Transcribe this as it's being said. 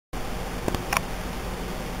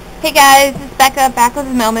Hey guys, it's Becca, back with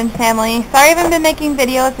the Millman family. Sorry I haven't been making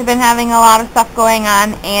videos. I've been having a lot of stuff going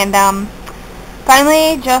on, and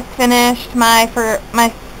finally just finished my first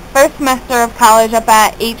semester of college up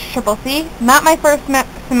at HCCC. Not my first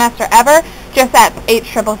semester ever, just at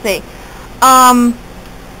HCCC.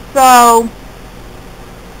 So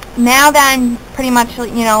now that I'm pretty much,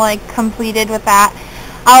 completed with that,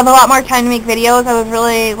 I'll have a lot more time to make videos. I was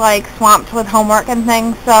really, swamped with homework and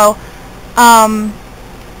things, so,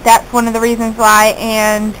 that's one of the reasons why,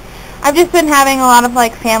 and I've just been having a lot of,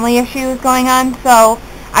 family issues going on, so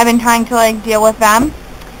I've been trying to, deal with them.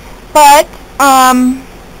 But, on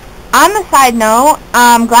the side note,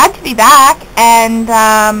 I'm glad to be back, and,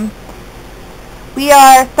 we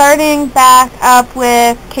are starting back up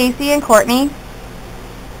with Casey and Courtney.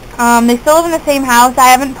 They still live in the same house. I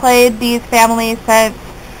haven't played these families since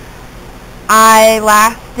I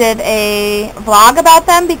last did a vlog about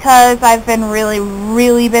them because I've been really,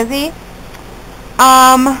 really busy.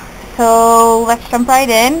 So let's jump right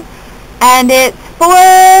in. And it's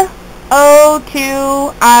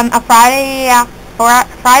 4:02 on a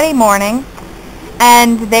Friday morning,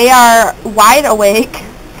 and they are wide awake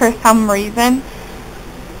for some reason.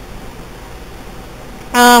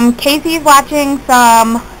 Casey's watching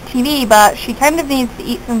some TV, but she kind of needs to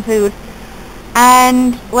eat some food.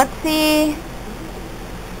 And let's see,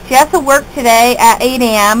 she has to work today at 8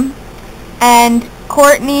 a.m. and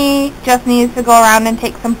Courtney just needs to go around and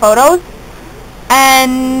take some photos.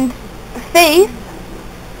 And Faith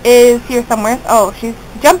is here somewhere. Oh, she's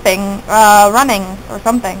jumping, running or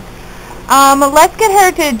something. Let's get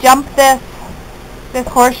her to jump this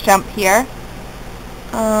horse jump here.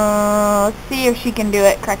 Let's see if she can do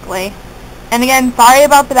it correctly. And again, sorry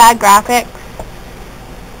about the bad graphics.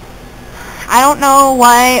 I don't know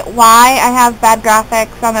why I have bad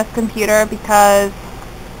graphics on this computer, because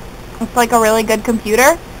it's like a really good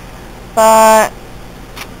computer, but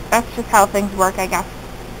that's just how things work, I guess.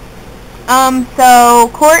 So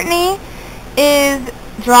Courtney is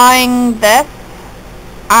drawing this.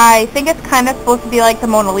 I think it's kind of supposed to be like the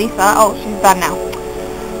Mona Lisa. Oh, she's done now.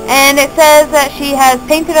 And it says that she has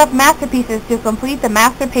painted up masterpieces to complete the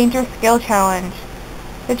Master Painter Skill Challenge.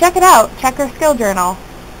 So check it out. Check her skill journal.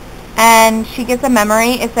 And she gets a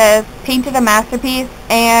memory. It says, painted a masterpiece.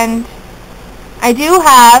 And I do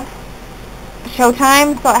have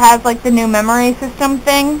Showtime, so it has like the new memory system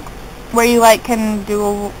thing where you can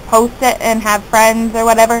post it and have friends or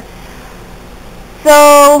whatever.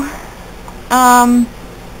 So I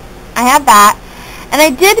have that. And I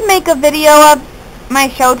did make a video of my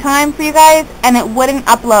Showtime for you guys, and it wouldn't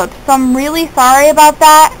upload. So I'm really sorry about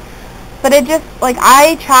that. But it just,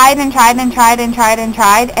 I tried and tried and tried and tried and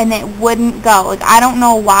tried, and it wouldn't go. I don't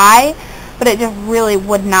know why, but it just really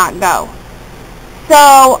would not go.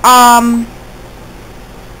 So,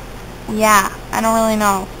 yeah, I don't really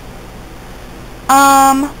know.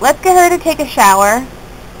 Let's get her to take a shower,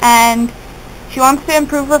 and she wants to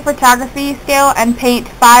improve her photography skill and paint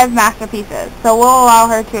 5 masterpieces. So we'll allow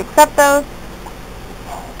her to accept those.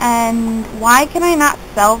 And why can I not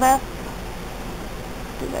sell this?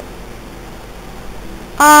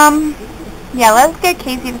 Yeah, let's get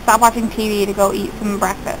Casey to stop watching TV to go eat some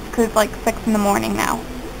breakfast, because it's 6 in the morning now.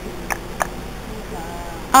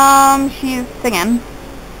 She's singing.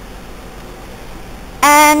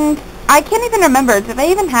 And I can't even remember, do they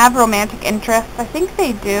even have romantic interests? I think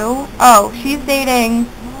they do. Oh, she's dating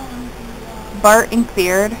Bart and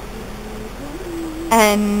Courtney.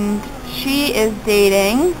 And she is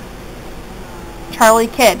dating Charlie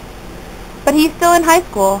Kidd. But he's still in high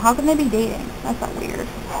school. How can they be dating? That's not weird.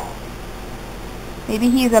 Maybe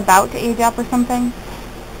he's about to age up or something.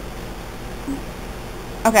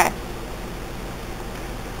 Okay.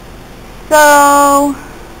 So,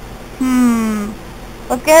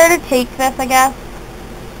 let's get her to take this, I guess.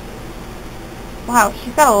 Wow,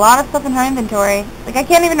 she's got a lot of stuff in her inventory. I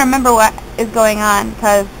can't even remember what is going on,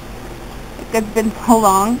 because it's been so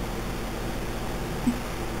long.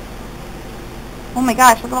 Oh my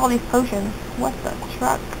gosh, look at all these potions. What the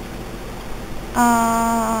truck?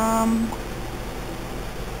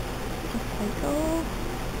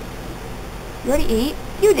 You already ate?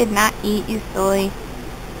 You did not eat, you silly.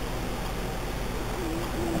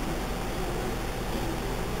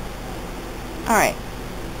 Alright.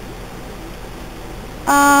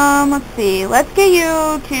 Let's see. Let's get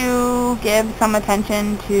you to give some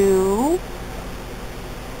attention to...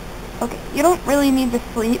 Okay, you don't really need to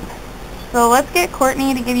sleep. So let's get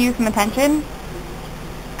Courtney to give you some attention.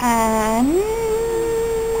 And...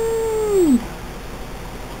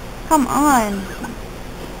 come on.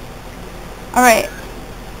 Alright.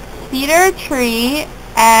 Feed her a tree,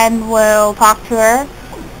 and we'll talk to her.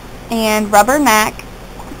 and rub her neck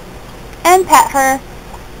and pet her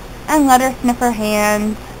and let her sniff her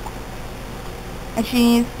hands. And she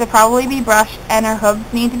needs to probably be brushed and her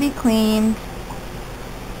hooves need to be cleaned.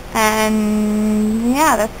 And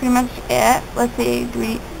yeah, that's pretty much it. Let's see,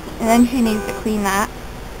 and then she needs to clean that.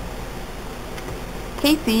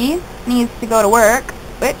 Casey needs to go to work,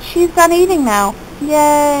 but she's done eating now.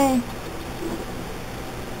 Yay!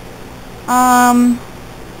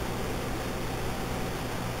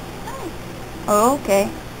 Okay.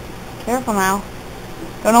 Careful now.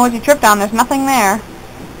 Don't know what you tripped on. There's nothing there.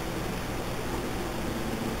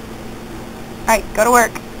 Alright, go to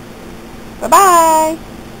work. Bye-bye.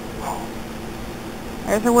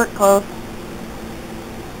 There's her work clothes.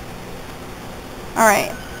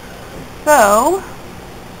 Alright. So,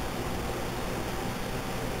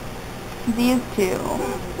 these two.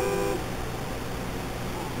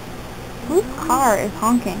 Whose car is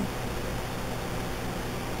honking?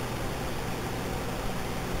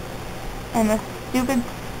 And the stupid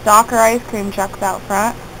stalker ice cream truck's out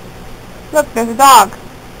front. Look, there's a dog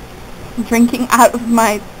drinking out of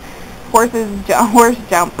my horse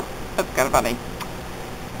jump. That's kind of funny.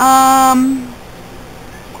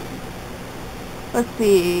 Let's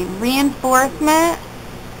see. Reinforcement.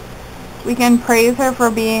 We can praise her for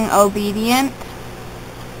being obedient.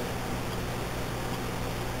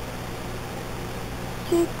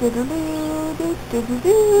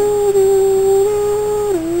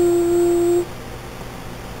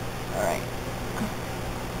 Alright.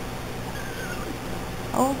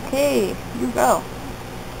 Okay, you go.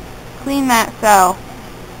 Clean that cell.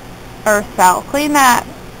 Or cell. Clean that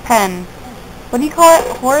pen. What do you call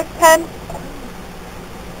it? Horse pen?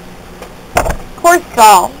 Horse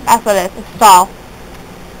stall. That's what it is. A stall.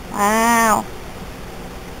 Wow.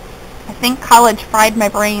 I think college fried my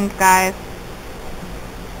brains, guys.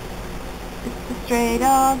 It's a stray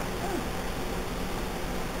dog.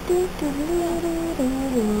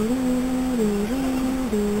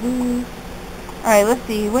 Alright, let's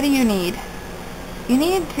see. What do you need? You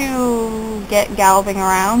need to get galloping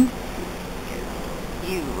around.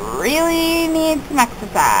 You really need some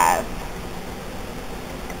exercise.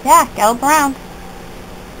 Yeah, gallop around.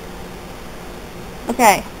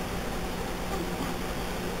 Okay.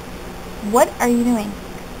 What are you doing?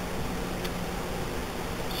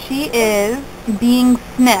 She is being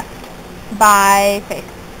sniffed by Faith.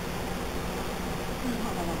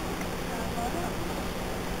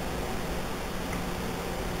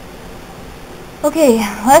 Okay,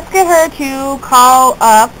 let's get her to call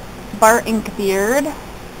up Bart and Courtney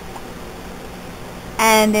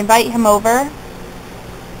and invite him over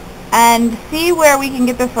and see where we can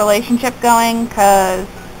get this relationship going, because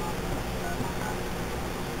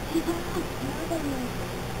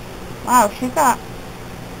wow, she's got,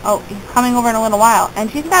 oh, he's coming over in a little while, and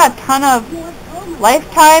she's got a ton of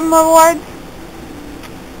lifetime rewards.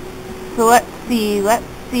 So let's see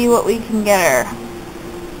what we can get her.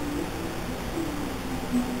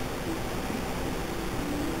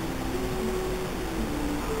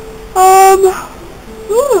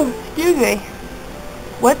 Excuse me.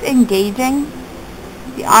 What's engaging?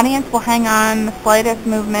 The audience will hang on the slightest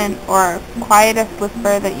movement or quietest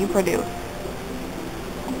whisper that you produce.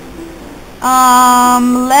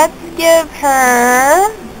 Let's give her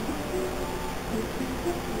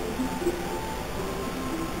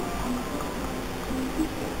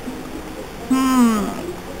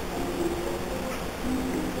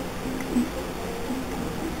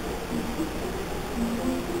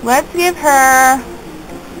let's give her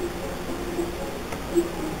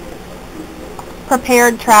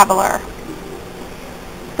prepared traveler,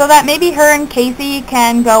 so that maybe her and Casey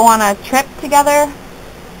can go on a trip together,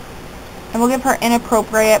 and we'll give her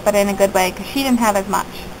inappropriate but in a good way, because she didn't have as much.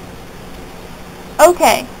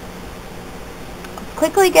 Okay, let's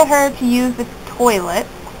quickly get her to use the toilet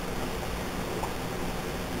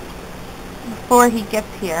before he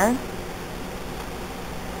gets here.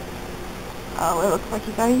 Oh, it looks like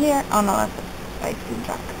he's already here. Oh no, that's the ice cream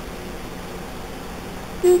truck.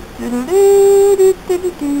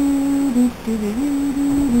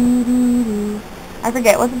 I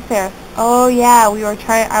forget, what's upstairs? Oh yeah, I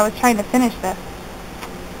was trying to finish this.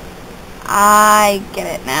 I get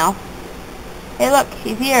it now. Hey look,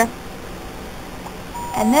 he's here.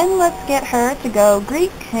 And then let's get her to go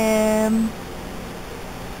greet him,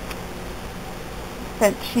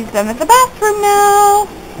 since she's done at the bathroom now.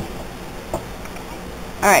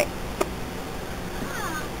 Alright.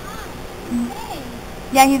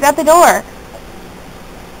 Yeah, he's at the door.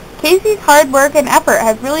 Casey's hard work and effort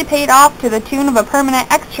has really paid off to the tune of a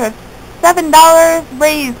permanent extra $7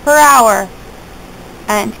 raise per hour.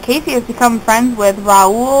 And Casey has become friends with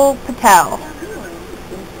Raul Patel.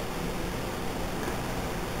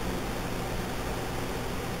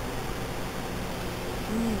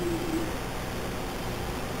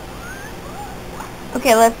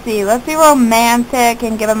 Okay, let's see. Let's be romantic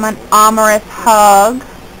and give him an amorous hug.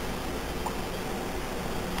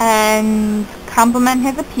 And compliment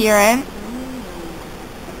his appearance.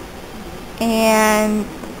 And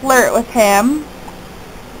flirt with him.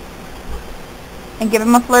 And give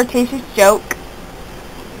him a flirtatious joke.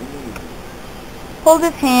 Hold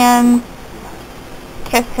his hand.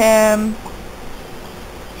 Kiss him.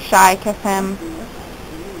 Shy kiss him.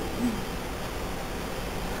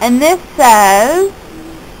 And this says,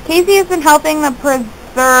 Casey has been helping the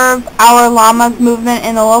Preserve Our Llamas movement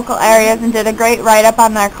in the local areas and did a great write-up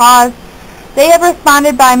on their cause. They have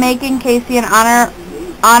responded by making Casey an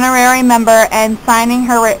honorary member and signing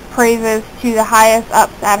her praises to the highest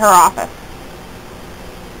ups at her office.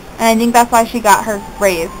 And I think that's why she got her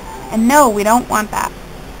raise. And no, we don't want that.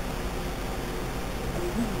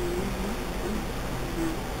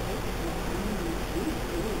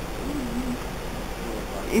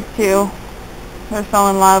 These two, they're so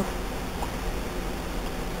in love.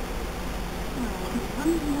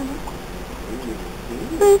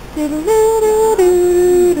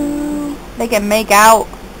 They can make out.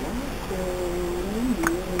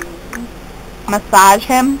 Massage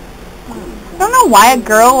him. I don't know why a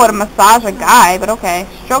girl would massage a guy, but okay.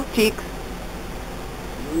 Stroke cheeks.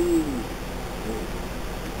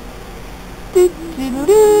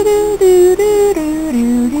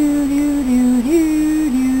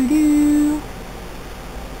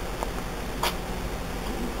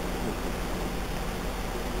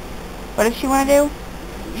 What does she want to do?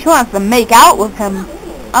 She wants to make out with him.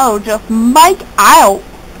 Oh, just make out.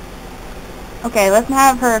 Okay, let's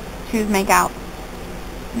have her choose make out.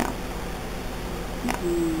 No. No.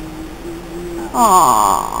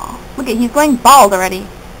 Aww. Look at, he's going bald already.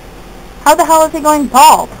 How the hell is he going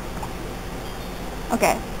bald?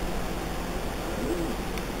 Okay.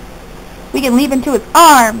 We can leap into his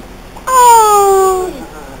arms. Oh.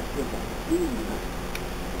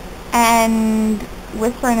 And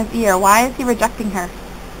whisper in his ear. Why is he rejecting her?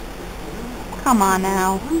 Come on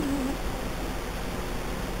now.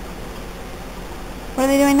 What are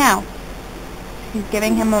they doing now? She's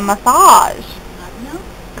giving him a massage.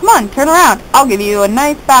 Come on, turn around. I'll give you a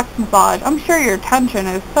nice back massage. I'm sure your tension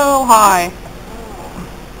is so high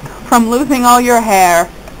from losing all your hair.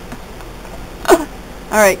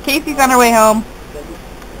 Alright, Casey's on her way home.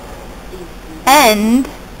 And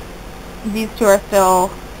these two are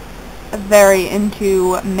still very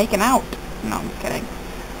into making out. No, I'm just kidding.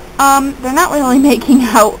 They're not really making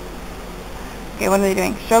out. Okay, what are they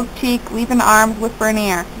doing? Stroke cheek, leap in arms, whisper in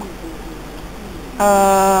ear.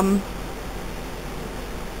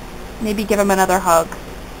 Maybe give him another hug.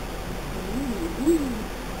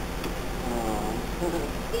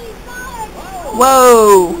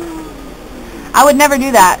 Whoa! I would never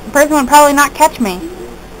do that. The person would probably not catch me.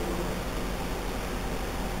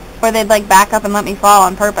 Or they'd like back up and let me fall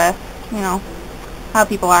on purpose. You know, how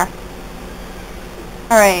people are.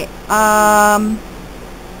 Alright,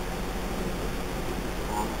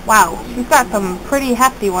 wow, she's got some pretty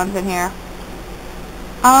hefty ones in here.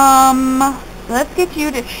 Let's get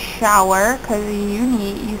you to shower, because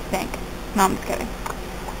you stink. No, I'm just kidding.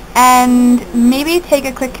 And maybe take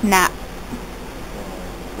a quick nap.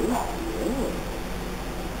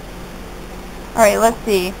 Alright, let's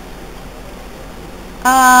see.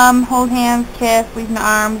 Hold hands, kiss, leave in the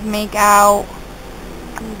arms, make out.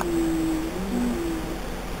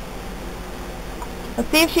 Let's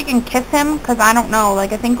see if she can kiss him, because I don't know.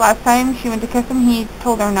 Like, I think last time she went to kiss him, he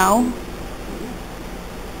told her no.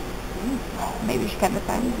 Maybe she can this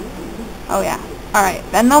time. Oh, yeah. Alright,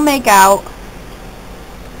 then they'll make out.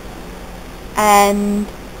 And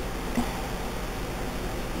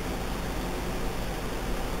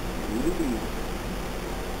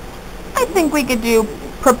I think we could do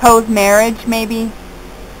proposed marriage, maybe.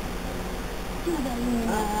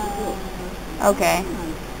 Okay.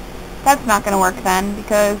 That's not going to work then,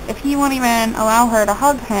 because if he won't even allow her to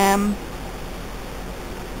hug him,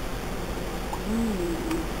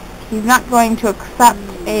 he's not going to accept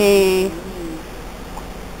a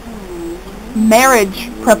marriage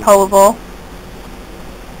proposal.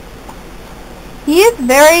 He is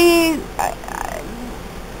very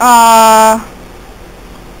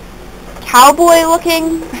cowboy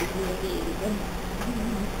looking.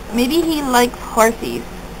 Maybe he likes horses.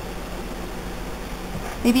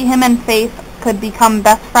 Maybe him and Faith could become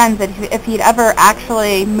best friends if he'd ever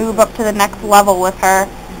actually move up to the next level with her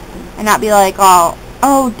and not be like, oh,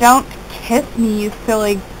 don't kiss me, you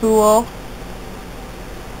silly fool.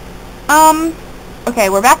 Okay,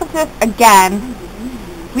 we're back up to this again.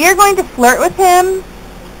 We are going to flirt with him.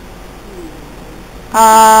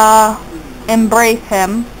 Embrace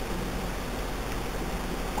him.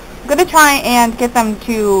 I'm gonna try and get them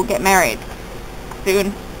to get married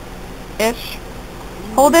soon-ish.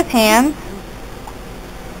 Hold his hands.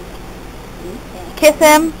 Kiss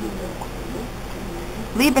him.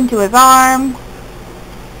 Leap into his arms.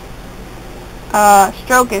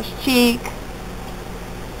 Stroke his cheek.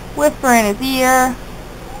 Whisper in his ear.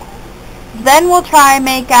 Then we'll try and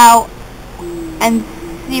make out and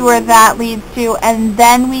see where that leads to, and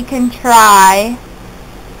then we can try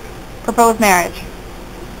propose marriage.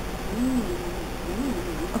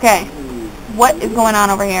 Okay, what is going on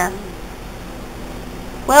over here?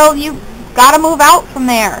 Well, you gotta move out from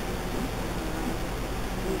there.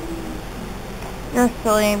 You're a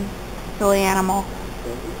silly animal.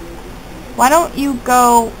 Why don't you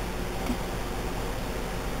go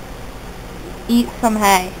eat some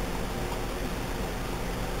hay?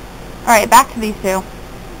 Alright, back to these two.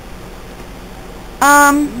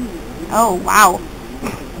 Oh, wow.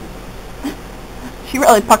 She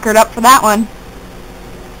really puckered up for that one.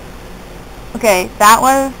 Okay, that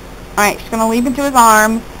was... Alright, she's gonna leap into his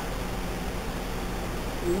arms.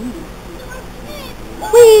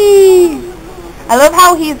 Whee! I love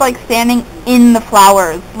how he's, like, standing in the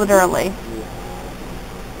flowers, literally.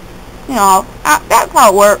 You know, that's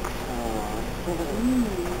how it works.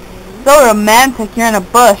 So romantic, you're in a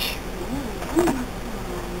bush.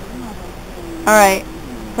 Alright,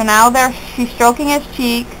 so now she's stroking his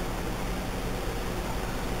cheek.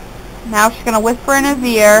 Now she's gonna whisper in his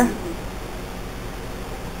ear.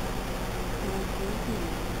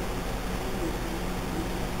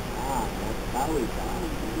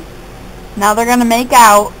 Now they're gonna make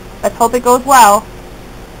out. Let's hope it goes well.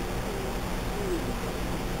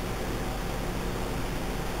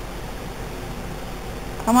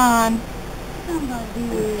 Come on.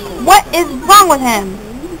 What is wrong with him?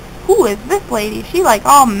 Who is this lady? She like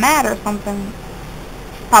all mad or something.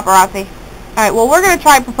 Paparazzi. Alright, well we're gonna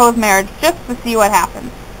try propose marriage just to see what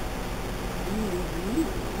happens.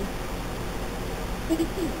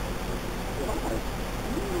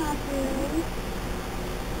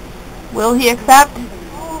 Will he accept?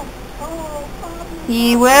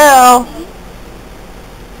 He will.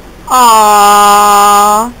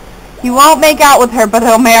 Aww. He won't make out with her, but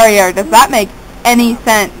he'll marry her. Does that make any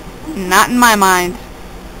sense? Not in my mind.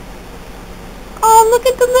 Oh, look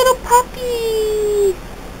at the little puppy.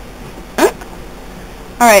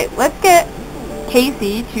 Alright, let's get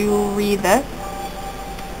Casey to read this.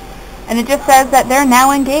 And it just says that they're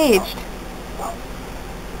now engaged.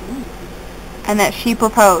 And that she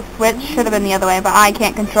proposed, which should have been the other way, but I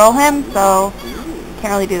can't control him, so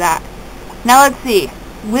can't really do that. Now let's see.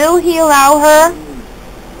 Will he allow her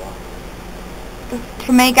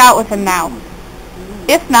to make out with him now?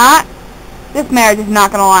 If not, this marriage is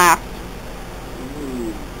not going to last.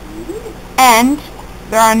 And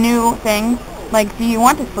there are new things, like, do you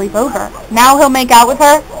want to sleep over? Now he'll make out with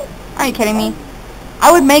her? Are you kidding me?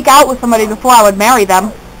 I would make out with somebody before I would marry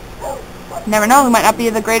them. Never know, he might not be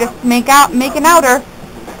the greatest making outer.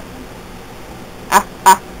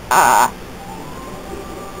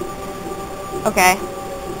 Okay.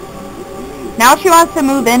 Now she wants to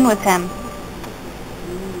move in with him.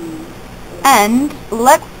 And,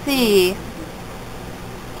 let's see.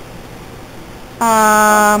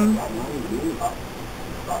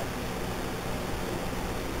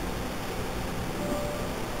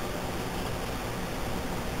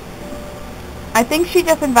 I think she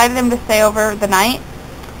just invited him to stay over the night,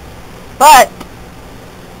 but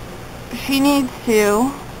she needs to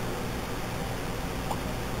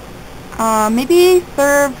maybe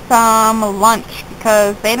serve some lunch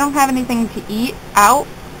because they don't have anything to eat out.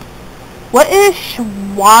 What is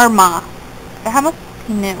shawarma? That must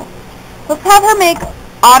be new. Let's have her make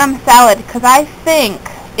autumn salad because I think,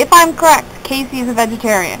 if I'm correct, Casey is a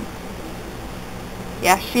vegetarian.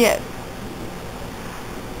 Yes, she is.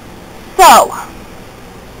 So,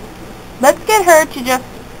 let's get her to just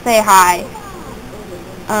say hi.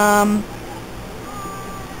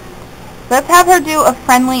 Let's have her do a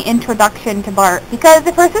friendly introduction to Bart. Because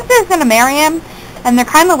if her sister's going to marry him, and they're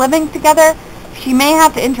kind of living together, she may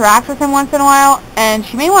have to interact with him once in a while, and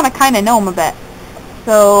she may want to kind of know him a bit.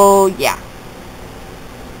 So, yeah.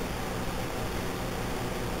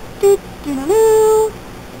 Doo-doo-doo.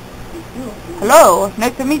 Hello,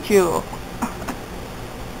 nice to meet you.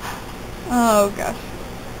 Oh, gosh.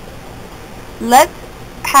 Let's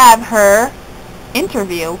have her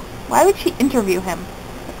interview. Why would she interview him?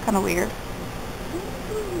 That's kind of weird.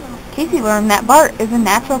 Casey learned that Bart is a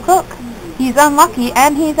natural cook. He's unlucky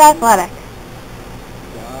and he's athletic.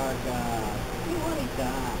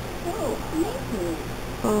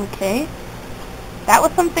 Okay. That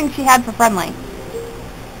was something she had for friendly.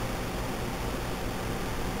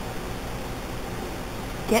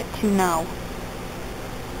 Get to know.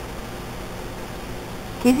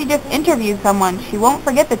 Casey just interviewed someone. She won't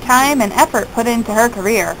forget the time and effort put into her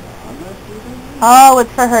career. Oh,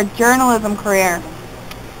 it's for her journalism career.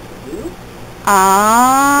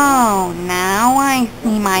 Oh, now I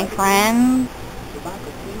see, my friends.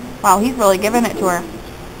 Wow, he's really giving it to her.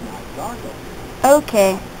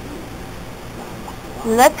 Okay.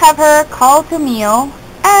 Let's have her call to meal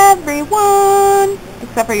everyone.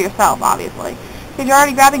 Except for yourself, obviously. Because you're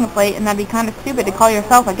already grabbing a plate, and that'd be kind of stupid to call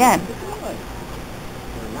yourself again.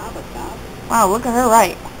 Wow, look at her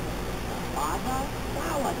right.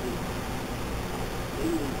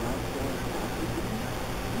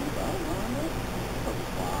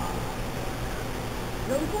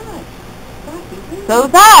 So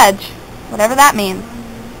Dodge, whatever that means.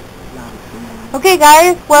 Okay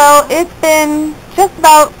guys, well it's been just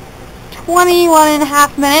about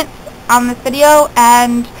 21.5 minutes on this video,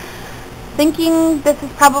 and thinking this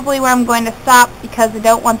is probably where I'm going to stop because I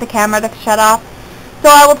don't want the camera to shut off. So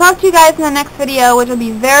I will talk to you guys in the next video, which will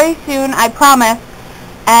be very soon, I promise.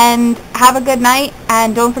 And have a good night,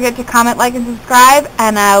 and don't forget to comment, like, and subscribe,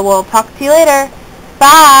 and I will talk to you later.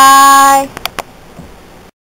 Bye!